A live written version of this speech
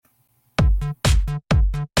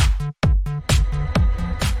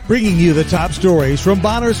Bringing you the top stories from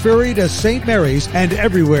Bonners Ferry to St. Mary's and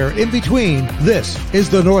everywhere in between, this is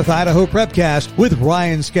the North Idaho Prepcast with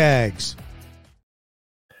Ryan Skaggs.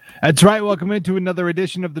 That's right. Welcome into another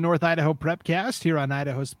edition of the North Idaho Prepcast here on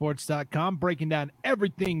idahosports.com, breaking down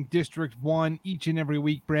everything District 1 each and every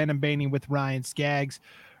week. Brandon Baney with Ryan Skaggs.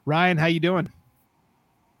 Ryan, how you doing?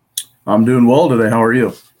 I'm doing well today. How are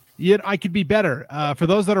you? Yeah, I could be better. For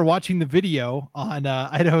those that are watching the video on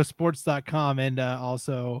idahosports.com and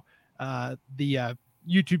also the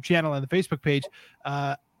YouTube channel and the Facebook page,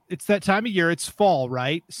 it's that time of year. It's fall,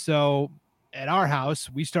 right? So at our house,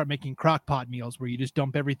 we start making crock pot meals where you just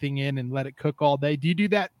dump everything in and let it cook all day. Do you do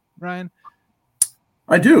that, Ryan?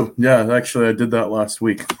 I do. Yeah, actually, I did that last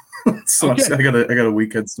week. So okay. I got a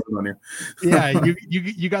weekend start on you. Yeah,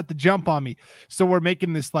 you got the jump on me. So we're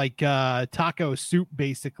making this like taco soup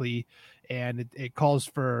basically, and it calls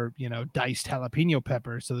for, diced jalapeno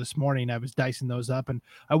peppers. So this morning I was dicing those up, and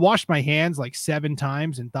I washed my hands like 7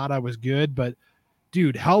 times and thought I was good, but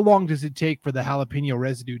dude, how long does it take for the jalapeno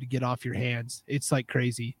residue to get off your hands? It's like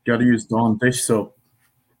crazy. Got to use Dawn dish soap.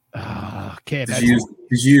 Okay. Did you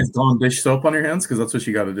use Dawn dish soap on your hands? Because that's what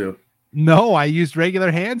you got to do. No, I used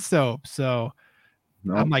regular hand soap. So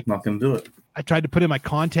no, I'm like, not going to do it. I tried to put in my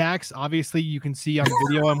contacts. Obviously, you can see on the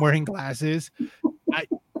video I'm wearing glasses.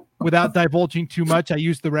 Without divulging too much, I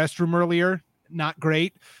used the restroom earlier. Not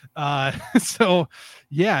great. So,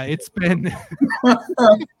 yeah, it's been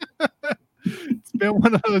it's been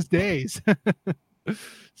one of those days.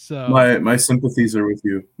 So my sympathies are with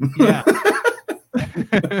you. Yeah.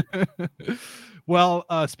 Well,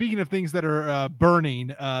 speaking of things that are burning,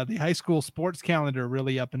 the high school sports calendar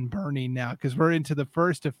really up and burning now because we're into the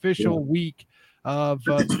first official week of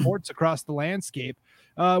sports across the landscape.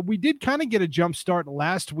 We did kind of get a jump start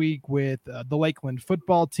last week with the Lakeland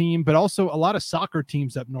football team, but also a lot of soccer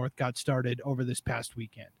teams up north got started over this past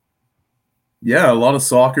weekend. Yeah, a lot of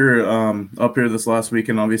soccer up here this last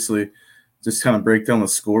weekend. Obviously, just kind of break down the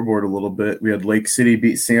scoreboard a little bit. We had Lake City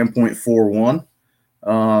beat Sandpoint 4-1.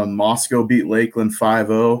 Moscow beat Lakeland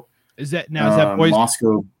 5-0. Is that boys?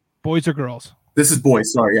 Moscow, boys or girls? This is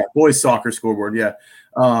boys. Sorry, yeah, boys soccer scoreboard. Yeah,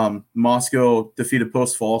 Moscow defeated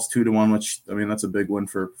Post Falls 2-1, which that's a big win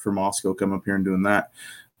for Moscow coming up here and doing that.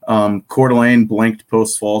 Coeur d'Alene blanked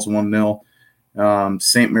Post Falls 1-0.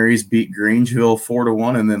 St. Mary's beat Grangeville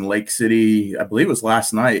 4-1, and then Lake City, I believe it was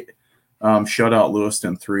last night, shut out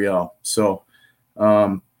Lewiston 3-0. So.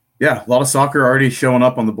 Yeah, a lot of soccer already showing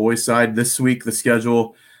up on the boys' side. This week, the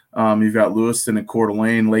schedule, you've got Lewiston and Coeur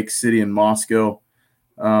d'Alene, Lake City and Moscow.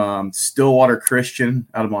 Stillwater Christian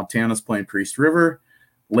out of Montana is playing Priest River.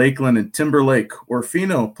 Lakeland and Timberlake.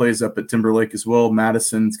 Orfino plays up at Timberlake as well.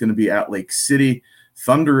 Madison's going to be at Lake City.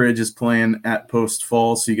 Thunder Ridge is playing at Post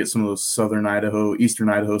Falls, so you get some of those southern Idaho, eastern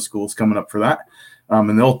Idaho schools coming up for that.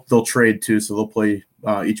 And they'll trade too, so they'll play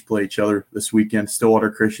each other this weekend.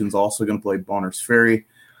 Stillwater Christian's also going to play Bonners Ferry.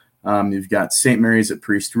 You've got St. Mary's at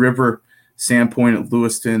Priest River, Sandpoint at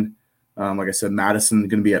Lewiston. Like I said, Madison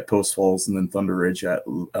going to be at Post Falls, and then Thunder Ridge at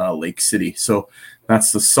Lake City. So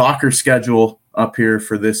that's the soccer schedule up here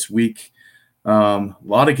for this week. A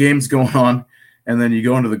lot of games going on, and then you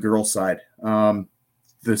go into the girls' side.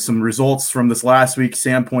 There's some results from this last week.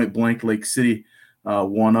 Sandpoint blanked Lake City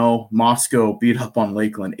 1-0. Moscow beat up on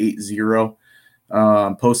Lakeland 8-0.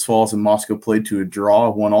 Post Falls and Moscow played to a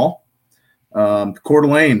draw 1-1. Coeur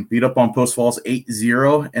d'Alene beat up on Post Falls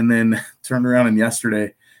 8-0, and then turned around and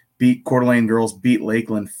yesterday Coeur d'Alene girls beat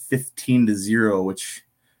Lakeland 15-0, which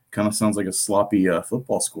kind of sounds like a sloppy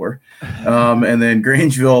football score. And then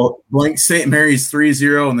Grangeville blanked St. Mary's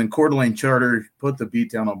 3-0, and then Coeur d'Alene Charter put the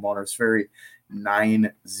beat down on Bonners Ferry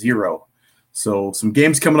 9-0. So some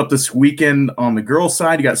games coming up this weekend on the girls'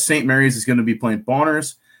 side. You got St. Mary's is going to be playing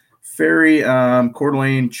Bonners Ferry. Coeur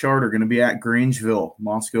d'Alene Charter going to be at Grangeville.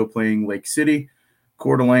 Moscow playing Lake City.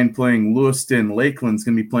 Coeur d'Alene playing Lewiston. Lakeland's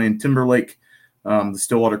going to be playing Timberlake. The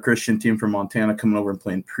Stillwater Christian team from Montana coming over and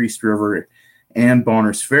playing Priest River and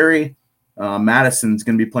Bonners Ferry. Madison's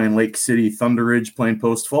going to be playing Lake City. Thunder Ridge playing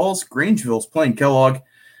Post Falls. Grangeville's playing Kellogg.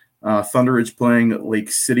 Thunder Ridge playing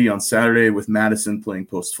Lake City on Saturday, with Madison playing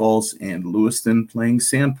Post Falls and Lewiston playing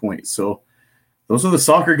Sandpoint. So those are the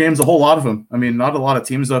soccer games, a whole lot of them. Not a lot of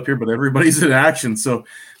teams up here, but everybody's in action. So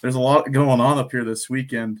there's a lot going on up here this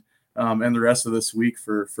weekend and the rest of this week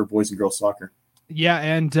for boys and girls soccer. Yeah,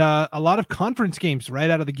 and a lot of conference games right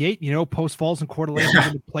out of the gate. Post Falls and Coeur d'Alene are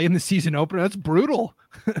going to play in the season opener. That's brutal.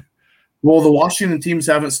 Well, the Washington teams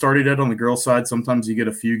haven't started yet on the girls' side. Sometimes you get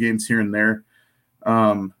a few games here and there.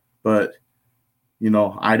 But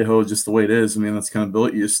Idaho is just the way it is. That's kind of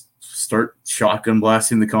built. You just start shotgun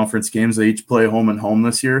blasting the conference games. They each play home and home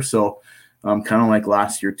this year. So kind of like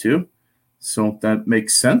last year too. So that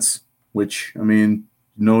makes sense, which, I mean,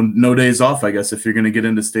 no days off, I guess. If you're going to get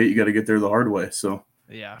into state, you got to get there the hard way. So,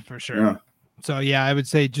 yeah, for sure. yeah. So, yeah, I would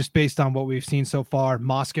say just based on what we've seen so far,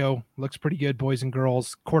 Moscow looks pretty good, boys and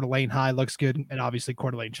girls. Coeur d'Alene High looks good. And obviously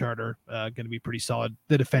Coeur d'Alene Charter going to be pretty solid.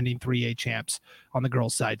 The defending 3A champs on the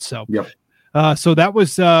girls' side. So, yep. So that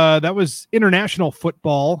was international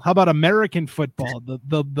football. How about American football?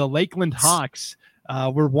 The Lakeland Hawks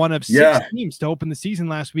were one of 6 teams to open the season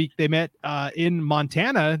last week. They met in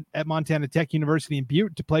Montana at Montana Tech University in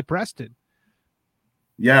Butte to play Preston.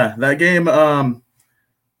 Yeah, that game,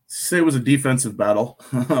 say it was a defensive battle.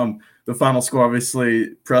 The final score,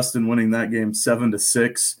 obviously, Preston winning that game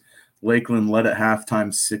 7-6. Lakeland led at halftime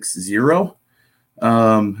 6-0.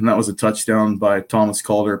 And that was a touchdown by Thomas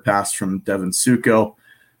Calder, a pass from Devin Suko.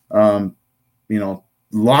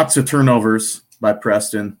 Lots of turnovers by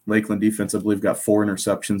Preston. Lakeland defense, I believe, got 4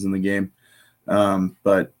 interceptions in the game.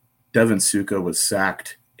 But Devin Suko was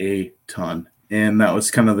sacked a ton. And that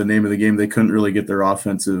was kind of the name of the game. They couldn't really get their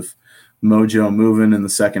offensive mojo moving in the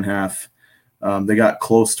second half. They got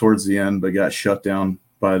close towards the end, but got shut down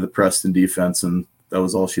by the Preston defense, and that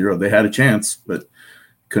was all she wrote. They had a chance, but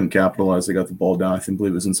couldn't capitalize. They got the ball down. I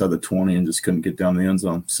believe it was inside the 20 and just couldn't get down the end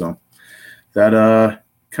zone. So that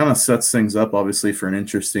kind of sets things up, obviously, for an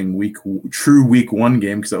interesting true week 1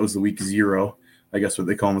 game, because that was the week 0, I guess what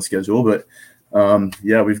they call on the schedule. But,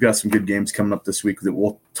 we've got some good games coming up this week that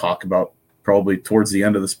we'll talk about probably towards the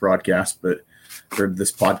end of this broadcast, or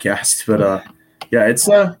this podcast. But,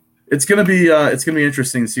 it's gonna be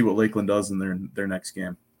interesting to see what Lakeland does in their next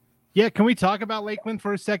game. Yeah, can we talk about Lakeland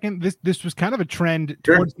for a second? This was kind of a trend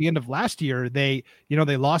towards the end of last year. They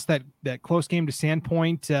lost that close game to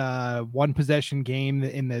Sandpoint, 1 possession game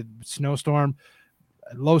in the snowstorm,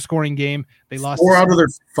 low scoring game. They lost 4 out of their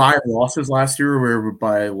 5 losses last year were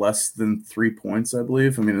by less than 3 points, I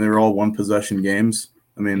believe. I mean, they were all 1 possession games.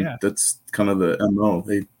 I mean, That's kind of the MO.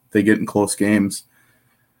 They get in close games.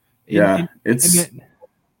 Go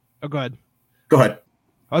ahead. Go ahead.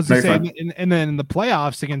 I was going to say, and then in the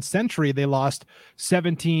playoffs against Century, they lost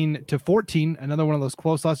 17-14, another one of those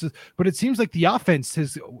close losses. But it seems like the offense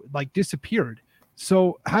has disappeared.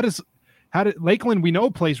 So how did Lakeland, we know,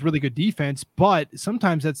 plays really good defense, but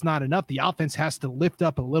sometimes that's not enough. The offense has to lift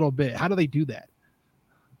up a little bit. How do they do that?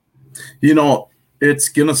 It's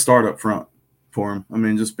going to start up front for them. I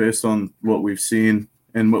mean, just based on what we've seen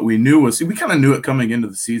and what we knew we kind of knew it coming into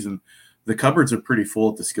the season. The cupboards are pretty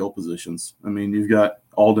full at the skill positions. I mean, you've got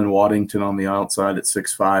Alden Waddington on the outside at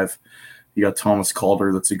 6'5". You got Thomas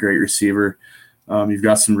Calder, that's a great receiver. You've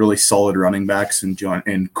got some really solid running backs in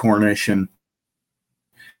Cornish,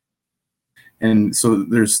 and so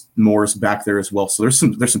there's Morris back there as well. So there's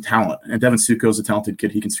some talent. And Devin Suko's a talented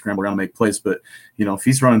kid. He can scramble around and make plays. But if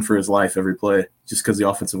he's running for his life every play, just because the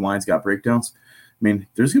offensive line's got breakdowns, I mean,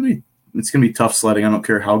 it's going to be tough sledding. I don't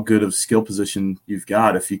care how good of skill position you've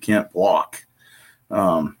got. If you can't block,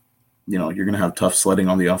 you're going to have tough sledding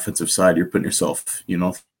on the offensive side. You're putting yourself,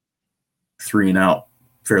 3 and out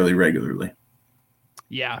fairly regularly.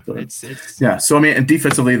 Yeah, but, it's So, I mean, and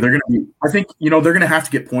defensively, they're going to be, I think, they're going to have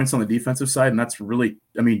to get points on the defensive side. And that's really,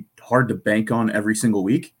 hard to bank on every single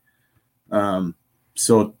week.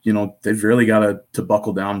 So, they've really got to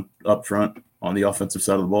buckle down up front on the offensive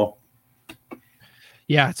side of the ball.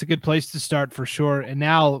 Yeah, it's a good place to start for sure. And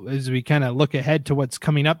now, as we kind of look ahead to what's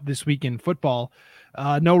coming up this week in football,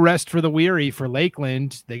 no rest for the weary for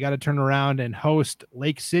Lakeland. They got to turn around and host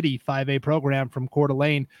Lake City 5A program from Coeur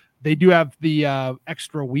d'Alene. They do have the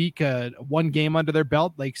extra week, 1 game under their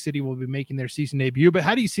belt. Lake City will be making their season debut. But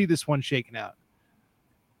how do you see this one shaking out?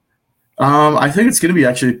 I think it's going to be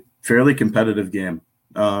actually a fairly competitive game.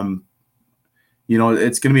 It's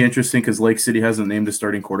going to be interesting because Lake City hasn't named a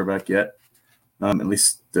starting quarterback yet. At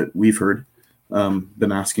least that we've heard,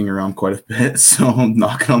 been asking around quite a bit. So I'm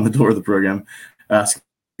knocking on the door of the program, asking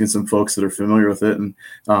some folks that are familiar with it. And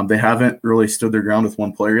they haven't really stood their ground with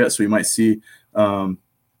one player yet. So we might see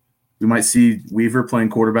Weaver playing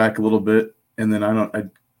quarterback a little bit. And then I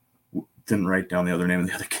didn't write down the other name of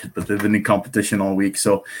the other kid, but they've been in competition all week.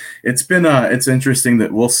 So it's been, it's interesting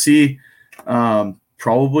that we'll see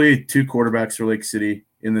probably 2 quarterbacks for Lake City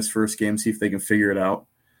in this first game, see if they can figure it out.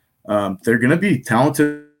 They're going to be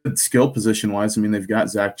talented skill position wise. I mean, they've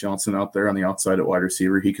got Zach Johnson out there on the outside at wide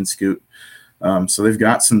receiver. He can scoot. So they've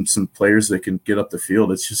got some players that can get up the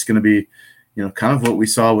field. It's just going to be, kind of what we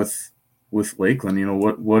saw with Lakeland.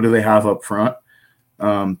 What do they have up front?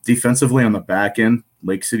 Defensively on the back end,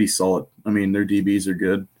 Lake City's solid. I mean, their DBs are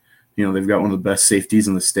good. They've got one of the best safeties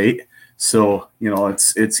in the state. So,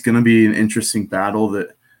 it's going to be an interesting battle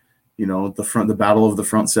that, the battle of the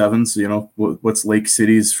front sevens. What's Lake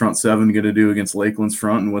City's front seven going to do against Lakeland's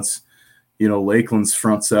front, and what's Lakeland's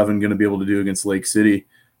front seven going to be able to do against Lake City,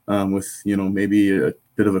 with maybe a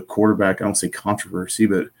bit of a quarterback, I don't say controversy,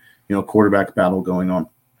 but quarterback battle going on.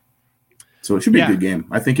 So it should be a good game.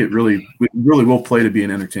 I think it really will play to be an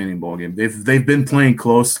entertaining ball game. They've been playing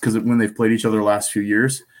close, because when they've played each other the last few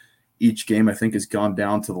years, each game I think has gone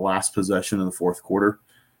down to the last possession in the fourth quarter,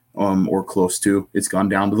 or close to. It's gone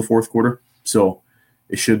down to the fourth quarter, so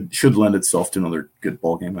it should lend itself to another good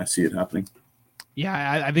ball game. I see it happening.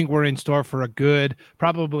 Yeah, I think we're in store for a good,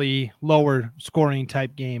 probably lower scoring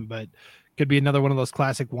type game, but could be another one of those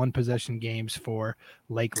classic one possession games for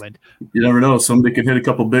Lakeland. You never know. Somebody could hit a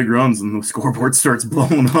couple big runs and the scoreboard starts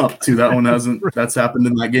blowing up too. That one hasn't, that's happened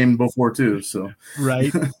in that game before too. So,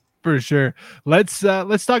 right. For sure. Let's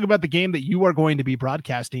talk about the game that you are going to be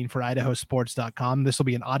broadcasting for idahosports.com. This will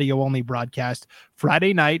be an audio only broadcast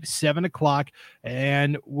Friday night, 7:00.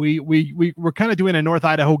 And we're kind of doing a North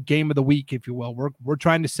Idaho game of the week, if you will. We're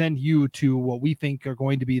trying to send you to what we think are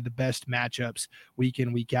going to be the best matchups week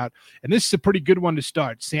in, week out. And this is a pretty good one to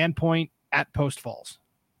start. Sandpoint at Post Falls.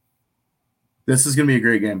 This is going to be a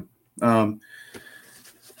great game.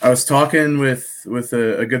 I was talking with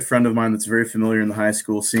a good friend of mine that's very familiar in the high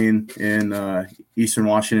school scene in Eastern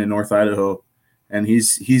Washington, North Idaho, and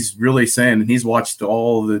he's really saying, and he's watched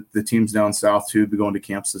all the teams down south too be going to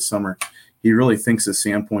camps this summer. He really thinks that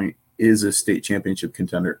Sandpoint is a state championship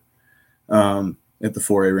contender at the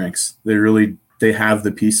 4A ranks. They have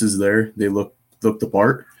the pieces there. They look the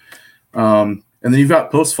part. And then you've got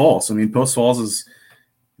Post Falls. I mean, Post Falls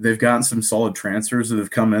they've gotten some solid transfers that have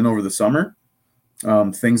come in over the summer.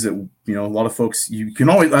 Things that a lot of folks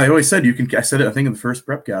I always said I said it I think in the first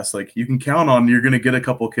prepcast, like you can count on you're going to get a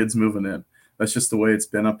couple of kids moving in. That's just the way it's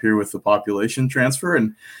been up here with the population transfer,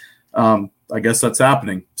 and I guess that's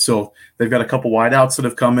happening. So they've got a couple wideouts that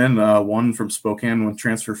have come in. One from Spokane, one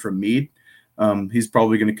transfer from Meade. He's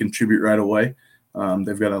probably going to contribute right away.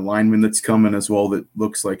 They've got a lineman that's coming as well that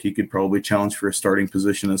looks like he could probably challenge for a starting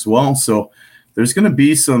position as well. So there's going to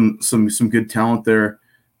be some good talent there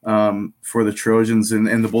for the Trojans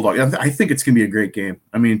and the Bulldogs. I think it's going to be a great game.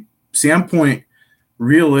 I mean, Sandpoint,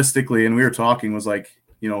 realistically, and we were talking, was like,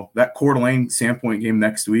 that Coeur d'Alene Sandpoint game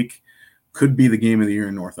next week could be the game of the year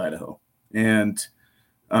in North Idaho. And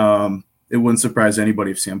it wouldn't surprise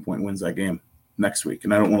anybody if Sandpoint wins that game next week.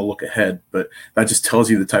 And I don't want to look ahead, but that just tells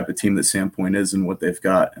you the type of team that Sandpoint is and what they've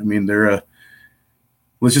got. I mean,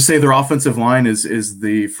 let's just say their offensive line is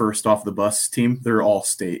the first off the bus team. They're all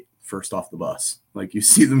state first off the bus. Like, you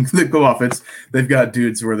see them go off. They've got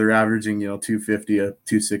dudes where they're averaging 250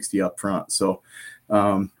 260 up front. So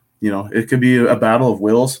it could be a battle of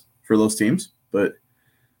wills for those teams, but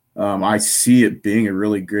I see it being a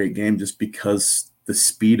really great game just because the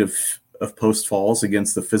speed of Post Falls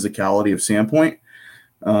against the physicality of Sandpoint.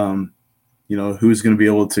 Who's going to be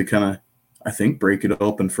able to kind of, I think, break it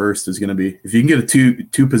open first is going to be, if you can get a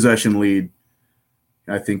two possession lead,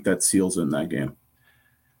 I think that seals in that game.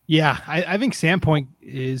 Yeah, I think Sandpoint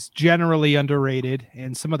is generally underrated,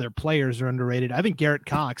 and some of their players are underrated. I think Garrett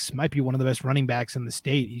Cox might be one of the best running backs in the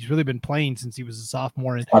state. He's really been playing since he was a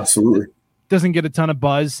sophomore. And absolutely. Doesn't get a ton of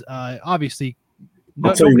buzz. Obviously,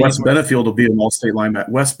 I'll tell you, Wes Benefield will be an all-state linebacker.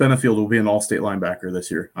 Wes Benefield will be an all-state linebacker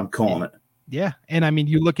this year. I'm calling it. Yeah, and I mean,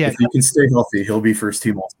 you look at, if he can stay healthy, he'll be first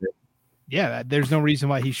team all-state. Yeah, there's no reason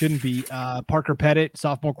why he shouldn't be. Parker Pettit,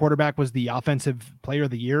 sophomore quarterback, was the offensive player of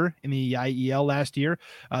the year in the IEL last year.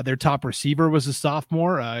 Their top receiver was a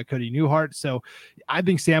sophomore, Cody Newhart. So I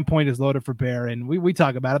think Sandpoint is loaded for bear. And we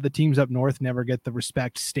talk about it. The teams up north never get the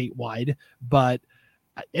respect statewide. But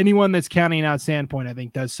anyone that's counting out Sandpoint, I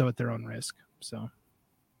think, does so at their own risk. So,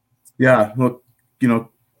 yeah, look,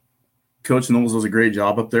 Coach Knowles does a great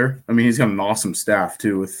job up there. I mean, he's got an awesome staff,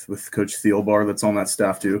 too, with Coach Thielbar that's on that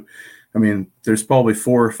staff, too. I mean, there's probably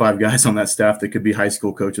 4 or 5 guys on that staff that could be high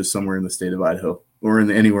school coaches somewhere in the state of Idaho or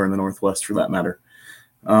anywhere in the Northwest for that matter.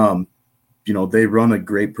 They run a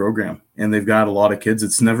great program and they've got a lot of kids.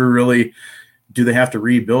 It's never really, do they have to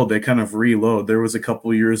rebuild? They kind of reload. There was a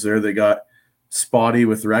couple of years there they got spotty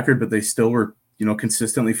with record, but they still were,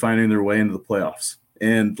 consistently finding their way into the playoffs.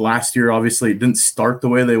 And last year, obviously, it didn't start the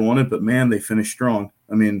way they wanted, but man, they finished strong.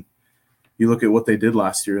 I mean, you look at what they did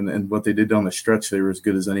last year and what they did down the stretch, they were as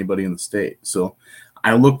good as anybody in the state. So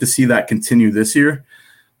I look to see that continue this year.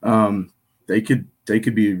 They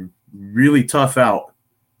could be really tough out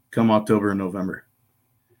come October and November.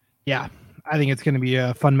 Yeah, I think it's going to be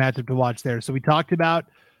a fun matchup to watch there. So we talked about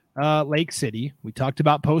Lake City. We talked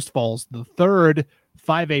about Post Falls, the third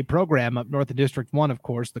 5A program up north of District 1, of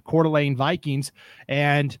course, the Coeur d'Alene Vikings.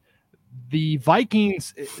 And the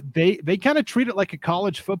Vikings, they kind of treat it like a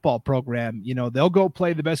college football program. They'll go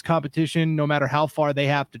play the best competition no matter how far they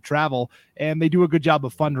have to travel, and they do a good job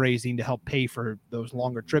of fundraising to help pay for those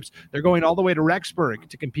longer trips. They're going all the way to Rexburg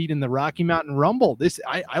to compete in the Rocky Mountain Rumble.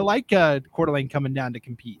 I like Coeur d'Alene coming down to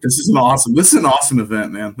compete. This is an awesome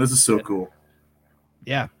event, man. This is so cool.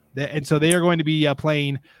 Yeah. And so they are going to be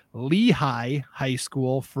playing Lehigh High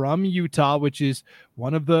School from Utah, which is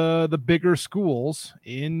one of the bigger schools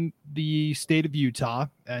in the state of Utah.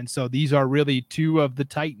 And so these are really two of the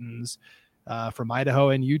Titans from Idaho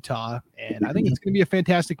and Utah. And I think it's going to be a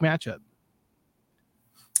fantastic matchup.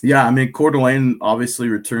 Yeah, I mean, Coeur d'Alene obviously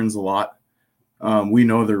returns a lot. We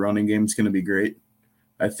know their running game is going to be great.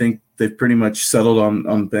 I think they've pretty much settled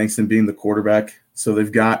on Bankston being the quarterback. So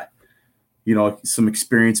they've got, some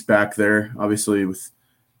experience back there, obviously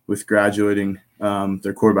with graduating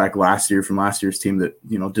their quarterback last year from last year's team that,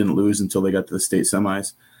 didn't lose until they got to the state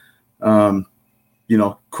semis.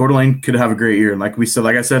 Coeur d'Alene could have a great year. And like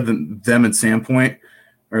I said, them and Sandpoint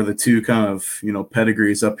are the two kind of,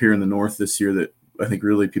 pedigrees up here in the north this year that I think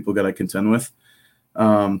really people got to contend with.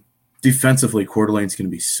 Defensively, Coeur d'Alene's going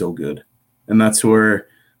to be so good. And that's where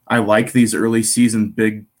I like these early season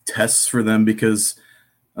big tests for them because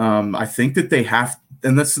I think that they have –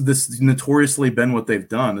 and this notoriously been what they've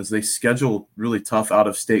done is they schedule really tough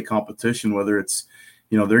out-of-state competition, whether it's,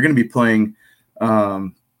 they're going to be playing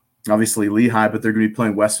obviously Lehigh, but they're going to be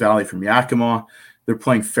playing West Valley from Yakima. They're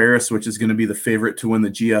playing Ferris, which is going to be the favorite to win the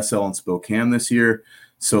GSL in Spokane this year.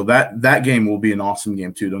 So that game will be an awesome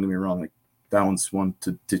game too. Don't get me wrong. Like that one's one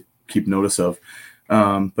to keep notice of.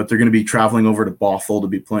 But they're going to be traveling over to Bothell to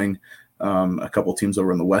be playing a couple teams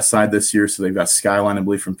over on the west side this year. So they've got Skyline, I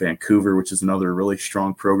believe, from Vancouver, which is another really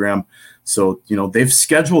strong program. So, they've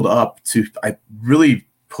scheduled up to really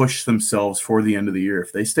push themselves for the end of the year.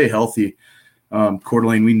 If they stay healthy, Coeur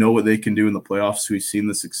d'Alene, we know what they can do in the playoffs. We've seen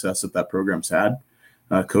the success that program's had.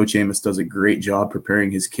 Coach Amos does a great job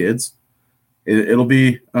preparing his kids. It'll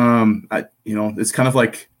be, it's kind of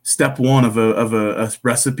like step one of a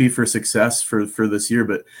recipe for success for this year,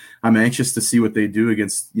 but I'm anxious to see what they do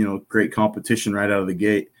against, great competition right out of the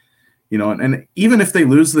gate, and even if they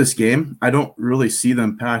lose this game, I don't really see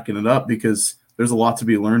them packing it up because there's a lot to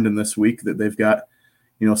be learned in this week that they've got,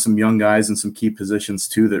 some young guys in some key positions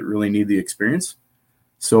too, that really need the experience.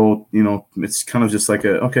 So, it's kind of just like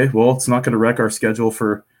it's not going to wreck our schedule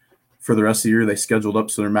for the rest of the year. They scheduled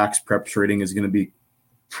up so their max preps rating is going to be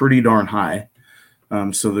pretty darn high.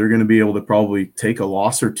 So they're going to be able to probably take a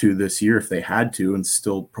loss or two this year if they had to and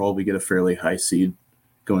still probably get a fairly high seed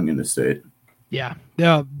going into state. Yeah.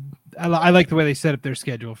 I like the way they set up their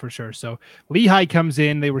schedule for sure. So Lehigh comes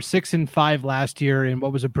in. They were 6-5 last year in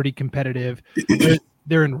what was a pretty competitive.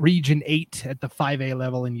 They're in Region 8 at the 5A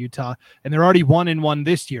level in Utah, and they're already 1-1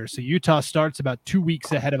 this year. So Utah starts about 2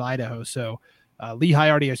 weeks ahead of Idaho. So Lehigh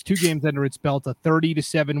already has 2 games under its belt, a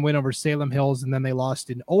 30-7 win over Salem Hills, and then they lost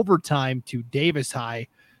in overtime to Davis High,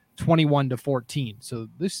 21-14. So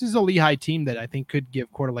this is a Lehigh team that I think could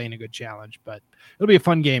give Coeur d'Alene a good challenge, but it'll be a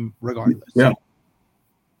fun game regardless. Yeah.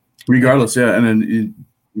 Regardless, yeah. And then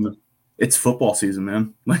it's football season,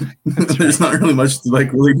 man. Like there's not really much to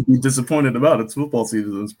really be disappointed about. It's football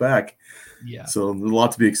season. It's back. Yeah. So there's a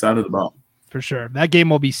lot to be excited about. For sure. That game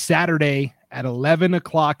will be Saturday at 11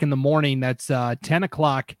 o'clock in the morning. That's 10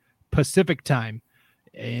 o'clock Pacific time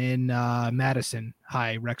in Madison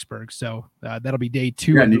High, Rexburg. So that'll be day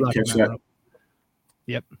 2. Yeah, and you can catch that.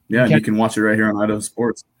 Yep. Yeah, and you can watch it right here on Idaho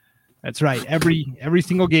Sports. That's right. Every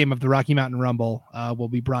single game of the Rocky Mountain Rumble will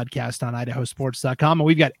be broadcast on idahosports.com. And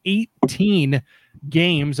we've got 18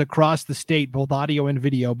 games across the state, both audio and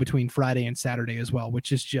video, between Friday and Saturday as well,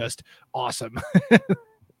 which is just awesome.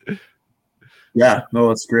 Yeah, no,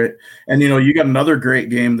 that's great. And, you got another great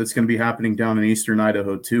game that's going to be happening down in eastern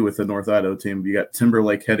Idaho, too, with the North Idaho team. You got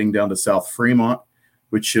Timberlake heading down to South Fremont,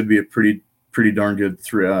 which should be a pretty darn good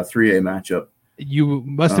 3A matchup. You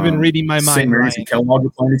must have been reading my mind. St. Mary's and Kellogg are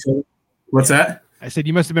playing each other. What's that? I said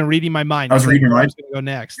you must have been reading my mind. I was reading your mind. I was going to go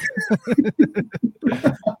next.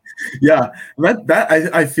 Yeah,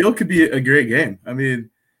 that I feel could be a great game. I mean,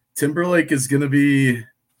 Timberlake is going to be.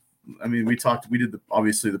 I mean, we did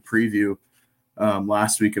obviously the preview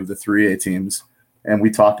last week of the 3A teams, and we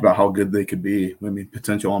talked about how good they could be. I mean,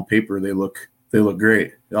 potential on paper, they look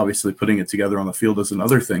great. Obviously, putting it together on the field is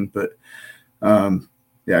another thing, but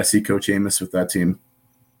yeah, I see Coach Amos with that team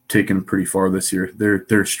taking them pretty far this year.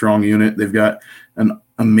 They're a strong unit. They've got an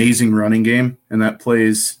amazing running game, and that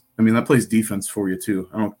plays defense for you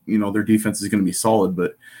too. Their defense is going to be solid,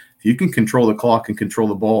 but if you can control the clock and control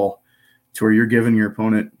the ball to where you're giving your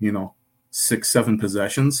opponent, 6-7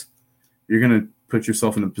 possessions, you're going to put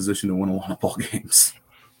yourself in a position to win a lot of ball games.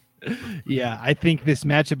 Yeah, I think this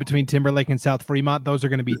matchup between Timberlake and South Fremont, those are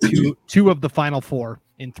going to be two of the final four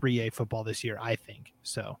in 3A football this year, I think.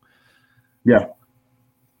 So, yeah.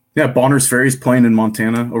 Bonners Ferry's playing in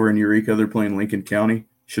Montana over in Eureka. They're playing Lincoln County.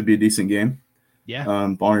 Should be a decent game.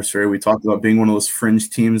 Yeah. Bonners Ferry, we talked about being one of those fringe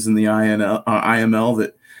teams in the IML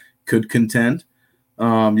that could contend.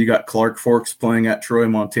 You got Clark Forks playing at Troy,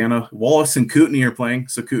 Montana. Wallace and Kootenai are playing,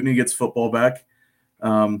 so Kootenai gets football back.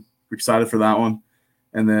 We're excited for that one.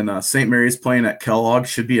 And then St. Mary's playing at Kellogg.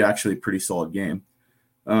 Should be actually a pretty solid game.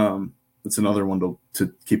 It's another one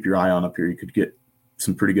to keep your eye on up here. You could get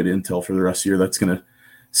some pretty good intel for the rest of the year. That's going to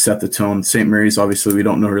set the tone. St. Mary's, obviously, we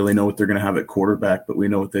don't really know what they're going to have at quarterback, but we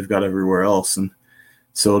know what they've got everywhere else. And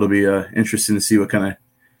so it'll be interesting to see what kind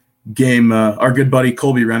of game our good buddy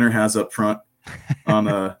Colby Renner has up front on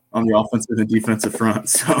the offensive and defensive front.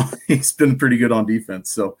 So he's been pretty good on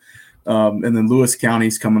defense. So and then Lewis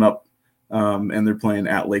County's coming up, and they're playing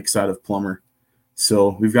at Lakeside of Plummer.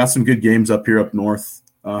 So we've got some good games up here up north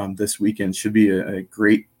this weekend. Should be a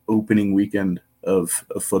great opening weekend of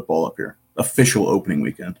football up here. Official opening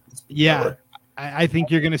weekend. Yeah. I think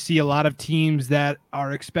you're going to see a lot of teams that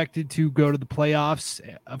are expected to go to the playoffs.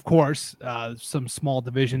 Of course, some small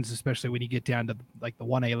divisions, especially when you get down to like the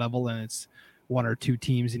 1A level and it's one or two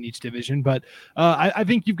teams in each division. But I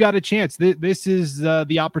think you've got a chance. This is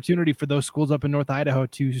the opportunity for those schools up in North Idaho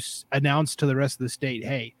to announce to the rest of the state,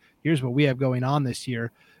 hey, here's what we have going on this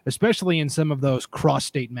year, especially in some of those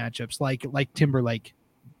cross-state matchups like Timberlake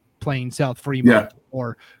playing South Fremont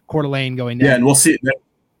or Coeur d'Alene going down. Yeah, and we'll see.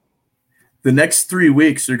 The next 3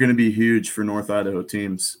 weeks are going to be huge for North Idaho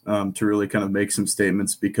teams to really kind of make some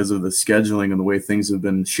statements because of the scheduling and the way things have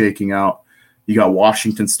been shaking out. You got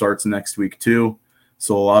Washington starts next week too,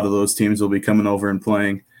 so a lot of those teams will be coming over and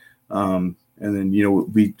playing. And then,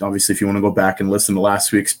 we obviously, if you want to go back and listen to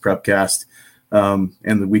last week's Prepcast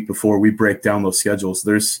and the week before, we break down those schedules.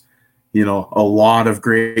 There's a lot of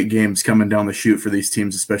great games coming down the chute for these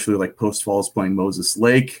teams, especially like Post Falls playing Moses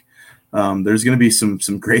Lake. There's going to be some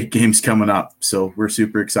great games coming up. So we're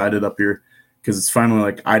super excited up here because it's finally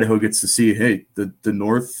like Idaho gets to see, hey, the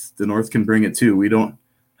North can bring it too. We don't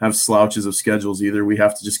have slouches of schedules either. We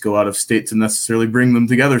have to just go out of state to necessarily bring them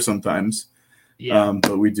together sometimes. Yeah.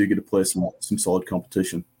 But we do get to play some solid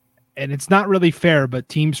competition. And it's not really fair, but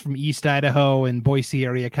teams from East Idaho and Boise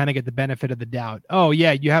area kind of get the benefit of the doubt. Oh,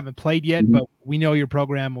 yeah, you haven't played yet, but we know your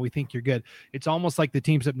program and we think you're good. It's almost like the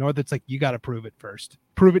teams up north. It's like, you got to prove it first.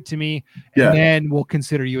 Prove it to me, and then we'll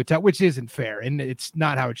consider you a top, which isn't fair. And it's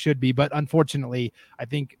not how it should be. But unfortunately, I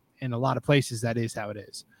think in a lot of places that is how it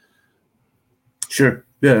is. Sure.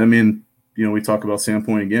 Yeah, I mean, we talk about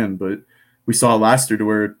Sandpoint again, but we saw it last year to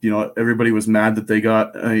where, everybody was mad that they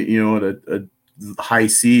got, a high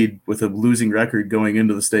seed with a losing record going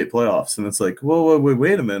into the state playoffs. And it's like, whoa,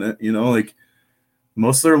 wait a minute. Like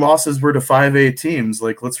most of their losses were to 5A teams.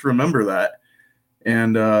 Like, let's remember that.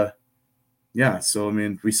 And so, I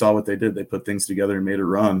mean, we saw what they did. They put things together and made a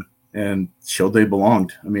run and showed they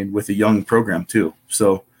belonged. I mean, with a young program too.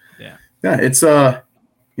 So yeah, it's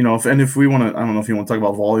if we want to, I don't know if you want to talk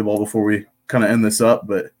about volleyball before we kind of end this up,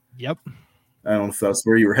 but yep. I don't know if that's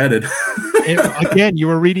where you were headed. Again, you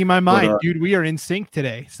were reading my mind, dude. We are in sync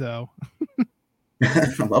today, so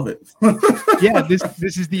I love it. Yeah,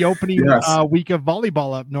 this is the opening week of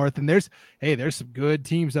volleyball up north, and there's some good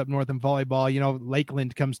teams up north in volleyball.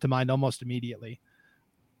 Lakeland comes to mind almost immediately.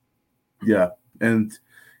 Yeah, and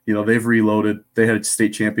they've reloaded. They had a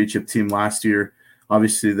state championship team last year.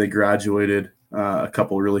 Obviously, they graduated a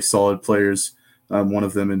couple really solid players. One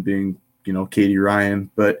of them in being Katie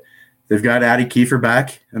Ryan, but they've got Addie Kiefer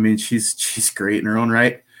back. I mean, she's great in her own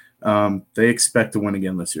right. They expect to win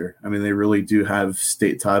again this year. I mean, they really do have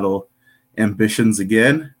state title ambitions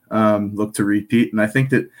again, look to repeat. And I think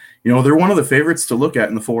that, they're one of the favorites to look at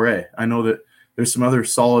in the 4A. I know that there's some other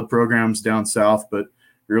solid programs down south, but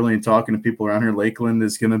really in talking to people around here, Lakeland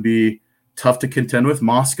is going to be tough to contend with.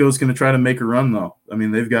 Moscow's going to try to make a run, though. I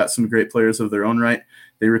mean, they've got some great players of their own right.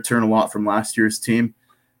 They return a lot from last year's team.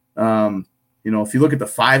 If you look at the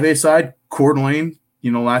 5A side, Coeur d'Alene,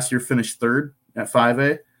 last year finished third at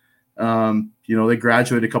 5A. They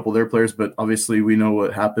graduated a couple of their players, but obviously we know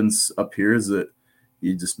what happens up here is that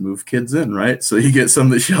you just move kids in, right? So you get some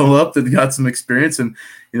that show up that got some experience, and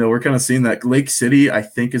we're kind of seeing that. Lake City, I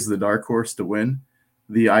think, is the dark horse to win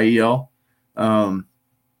the IEL,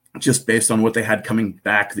 just based on what they had coming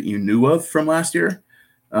back that you knew of from last year.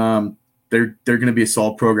 They're going to be a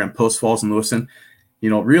solid program. Post Falls and Lewiston,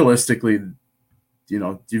 realistically,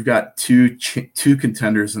 you've got two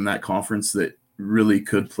contenders in that conference that really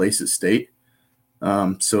could place at state.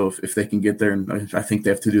 So if they can get there, and I think they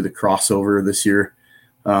have to do the crossover this year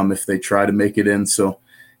if they try to make it in. So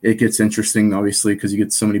it gets interesting, obviously, because you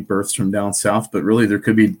get so many berths from down south. But really, there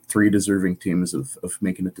could be 3 deserving teams of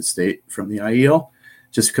making it to state from the IEL,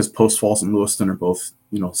 just because Post Falls and Lewiston are both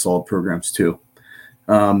solid programs too.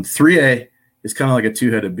 3A is kind of like a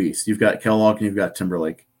two-headed beast. You've got Kellogg and you've got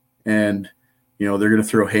Timberlake, and they're going to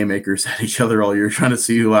throw haymakers at each other all year trying to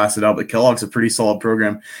see who lasts it out. But Kellogg's a pretty solid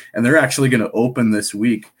program, and they're actually going to open this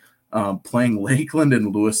week playing Lakeland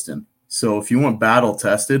and Lewiston. So if you want battle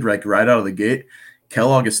tested, right out of the gate,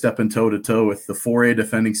 Kellogg is stepping toe-to-toe with the 4A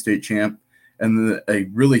defending state champ and a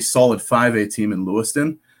really solid 5A team in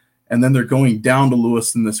Lewiston. And then they're going down to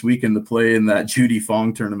Lewiston this weekend to play in that Judy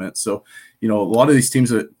Fong tournament. So, a lot of these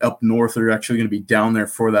teams up north are actually going to be down there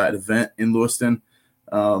for that event in Lewiston.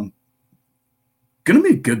 Going to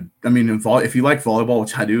be good. I mean, if you like volleyball,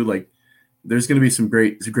 which I do, there's going to be some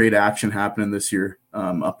great action happening this year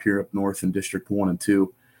up north in District 1 and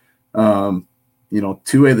 2.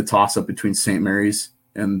 2A, the toss-up between St. Mary's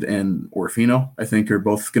and Orofino, I think, are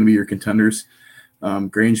both going to be your contenders.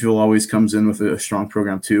 Grangeville always comes in with a strong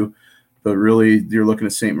program too, but really you're looking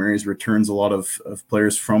at St. Mary's returns a lot of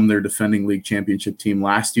players from their defending league championship team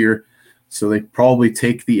last year, so they probably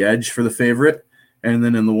take the edge for the favorite. And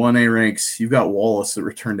then in the 1A ranks, you've got Wallace that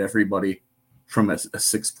returned everybody from a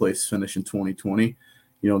 6th place finish in 2020.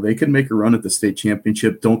 They could make a run at the state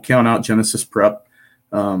championship. Don't count out Genesis Prep.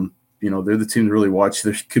 They're the team to really watch.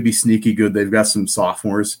 They could be sneaky good. They've got some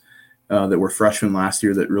sophomores that were freshmen last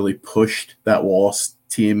year that really pushed that Wallace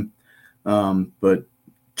team. But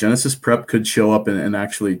Genesis Prep could show up and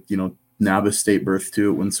actually, nab a state berth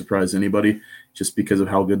too. It wouldn't surprise anybody just because of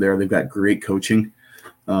how good they are. They've got great coaching,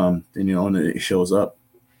 and it shows up.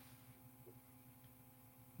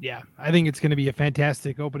 Yeah, I think it's going to be a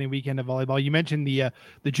fantastic opening weekend of volleyball. You mentioned the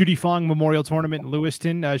Judy Fong Memorial Tournament in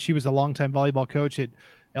Lewiston. She was a longtime volleyball coach at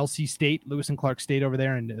LC State, Lewis and Clark State over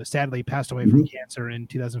there, and sadly passed away from cancer in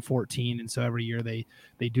 2014. And so every year they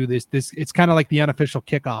do this. It's kind of like the unofficial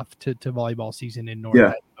kickoff to volleyball season in North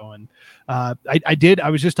Idaho. And I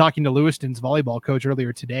was just talking to Lewiston's volleyball coach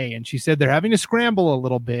earlier today, and she said they're having to scramble a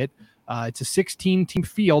little bit. It's a 16-team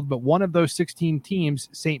field, but one of those 16 teams,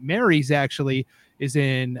 St. Mary's, actually is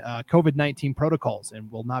in COVID-19 protocols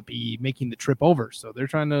and will not be making the trip over. So they're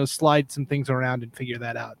trying to slide some things around and figure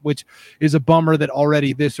that out, which is a bummer that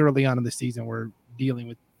already this early on in the season we're dealing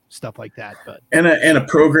with stuff like that. But and a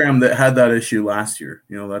program that had that issue last year,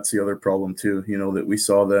 that's the other problem too. That we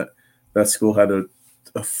saw that school had a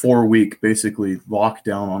 4-week basically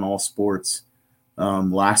lockdown on all sports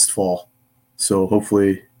last fall. So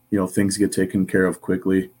hopefully, things get taken care of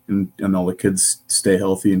quickly and all the kids stay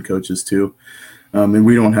healthy and coaches too. And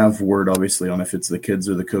we don't have word, obviously, on if it's the kids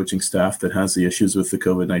or the coaching staff that has the issues with the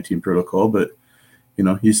COVID-19 protocol. But,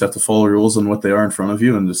 you just have to follow rules on what they are in front of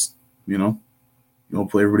you and just,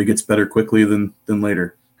 hopefully everybody gets better quickly than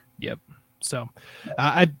later. Yep. So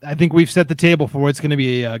I think we've set the table for it's going to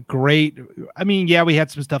be a great – I mean, yeah, we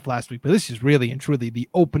had some stuff last week, but this is really and truly the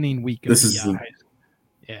opening week of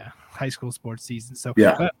high school sports season. So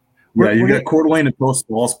yeah. You got Coeur d'Alene and Post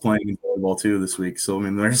Falls playing in volleyball too this week. So I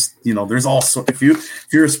mean, there's also if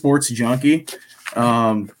you're a sports junkie,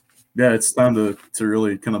 it's time to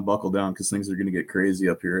really kind of buckle down because things are going to get crazy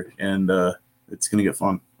up here, and it's going to get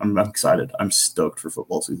fun. I'm excited. I'm stoked for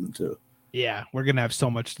football season too. Yeah, we're going to have so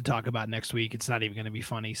much to talk about next week. It's not even going to be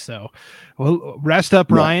funny. So, well, rest up,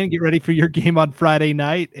 Ryan. Get ready for your game on Friday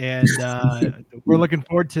night, and we're looking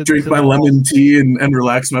forward to drink my lemon tea and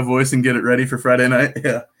relax my voice and get it ready for Friday night.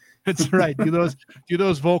 Yeah. That's right. Do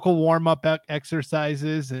those vocal warm-up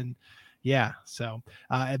exercises. And yeah, so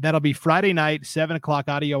that'll be Friday night, 7:00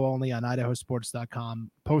 audio only on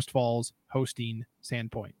idahosports.com. Post Falls hosting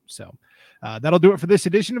Sandpoint. So that'll do it for this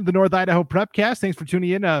edition of the North Idaho Prepcast. Thanks for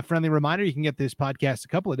tuning in. A friendly reminder, you can get this podcast a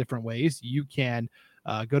couple of different ways. You can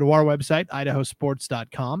go to our website,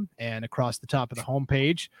 idahosports.com, and across the top of the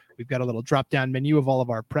homepage, we've got a little drop-down menu of all of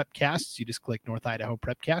our Prepcasts. You just click North Idaho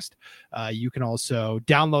Prepcast. You can also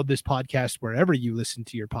download this podcast wherever you listen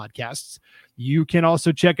to your podcasts. You can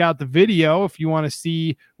also check out the video if you want to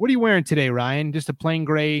see. What are you wearing today, Ryan? Just a plain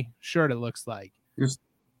gray shirt, it looks like.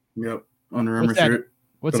 Yep, Under Armour shirt.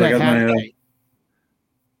 What's that hat?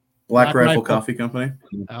 Black Rifle Coffee Company.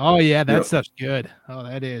 Oh, yeah, that stuff's good. Oh,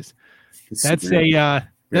 that is. That's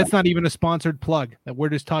that's not even a sponsored plug. That we're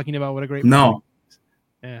just talking about what a great yeah.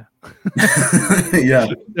 yeah.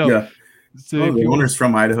 So the owner's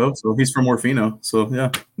from Idaho, so he's from Orofino. So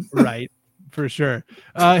yeah. Right, for sure.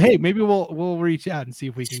 Hey, maybe we'll reach out and see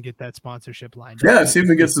if we can get that sponsorship lined up. Yeah, see if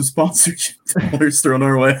we get some sponsorship dollars thrown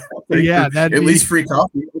our way. Yeah, at least free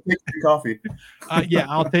coffee. We'll take free coffee. Yeah,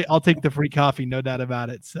 I'll take the free coffee, no doubt about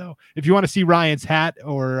it. So if you want to see Ryan's hat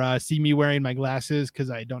or see me wearing my glasses because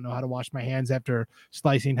I don't know how to wash my hands after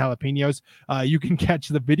slicing jalapenos, you can catch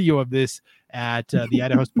the video of this at the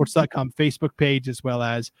IdahoSports.com Facebook page as well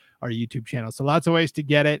as our YouTube channel. So lots of ways to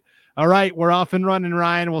get it. All right, we're off and running,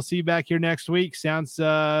 Ryan. We'll see you back here next week. Sounds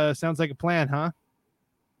like a plan, huh?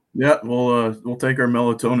 Yeah, we'll take our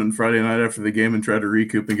melatonin Friday night after the game and try to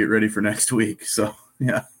recoup and get ready for next week. So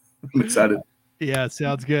yeah, I'm excited. Yeah,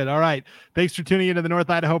 sounds good. All right. Thanks for tuning into the North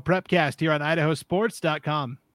Idaho Prepcast here on IdahoSports.com.